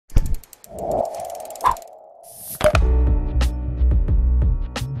Hey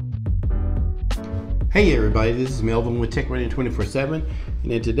everybody, this is Melvin with TechRunning 24/7,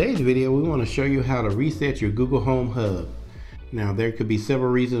 and in today's video we want to show you how to reset your Google Home Hub. Now there could be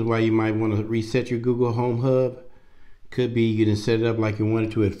several reasons why you might want to reset your Google Home Hub. Could be you didn't set it up like you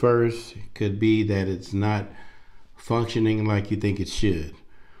wanted to at first. Could be that it's not functioning like you think it should.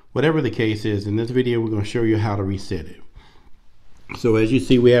 Whatever the case is, in this video we're going to show you how to reset it. So as you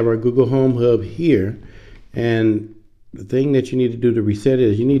see, we have our Google Home Hub here, and the thing that you need to do to reset it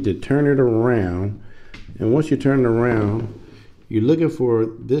is you need to turn it around. And once you turn it around, you're looking for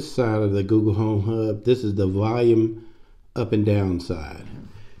this side of the Google Home Hub. This is the volume up and down side.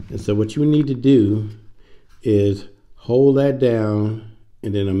 And so what you need to do is hold that down,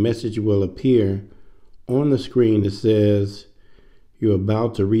 and then a message will appear on the screen that says you're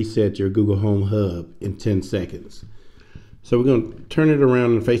about to reset your Google Home Hub in 10 seconds. So we're going to turn it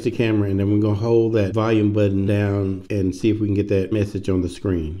around and face the camera, and then we're going to hold that volume button down and see if we can get that message on the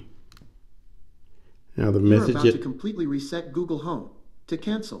screen. Now the message about to completely reset Google Home. To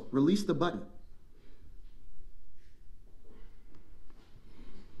cancel, release the button.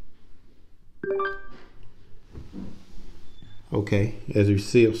 Okay, as we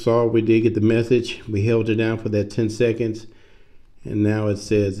saw, we did get the message. We held it down for that 10 seconds, and now it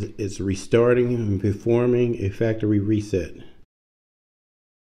says it's restarting and performing a factory reset.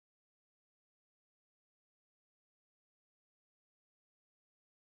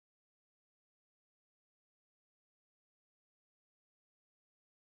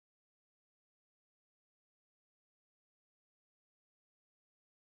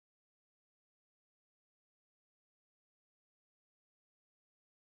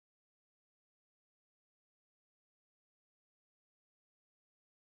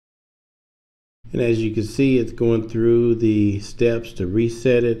 And as you can see, it's going through the steps to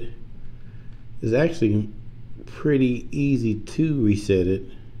reset it. It's actually pretty easy to reset it.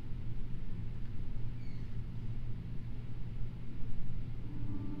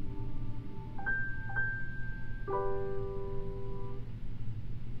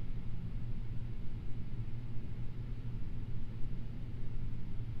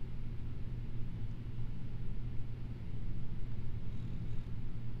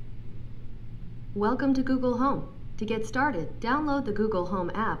 Welcome to Google Home. To get started, download the Google Home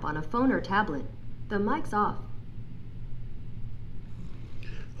app on a phone or tablet. The mic's off.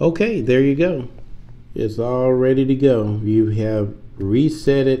 Okay, there you go. It's all ready to go. You have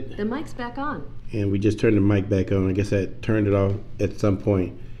reset it. The mic's back on. And we just turned the mic back on. I guess I turned it off at some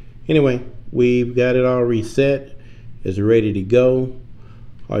point. Anyway, we've got it all reset. It's ready to go.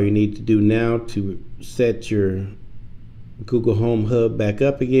 All you need to do now to set your Google Home Hub back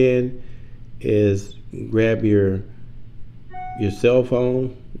up again is grab your cell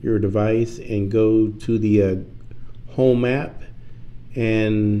phone, your device, and go to the Home app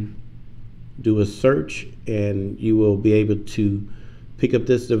and do a search, and you will be able to pick up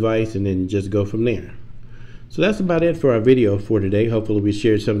this device and then just go from there. So that's about it for our video for today. Hopefully we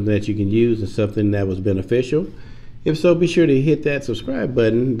shared something that you can use and something that was beneficial. If so, be sure to hit that subscribe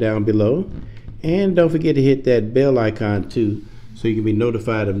button down below, and don't forget to hit that bell icon too, so you can be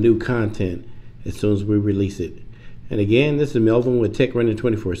notified of new content as soon as we release it. And again, this is Melvin with TechRunning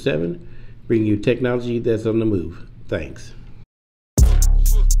 24/7, bringing you technology that's on the move. Thanks.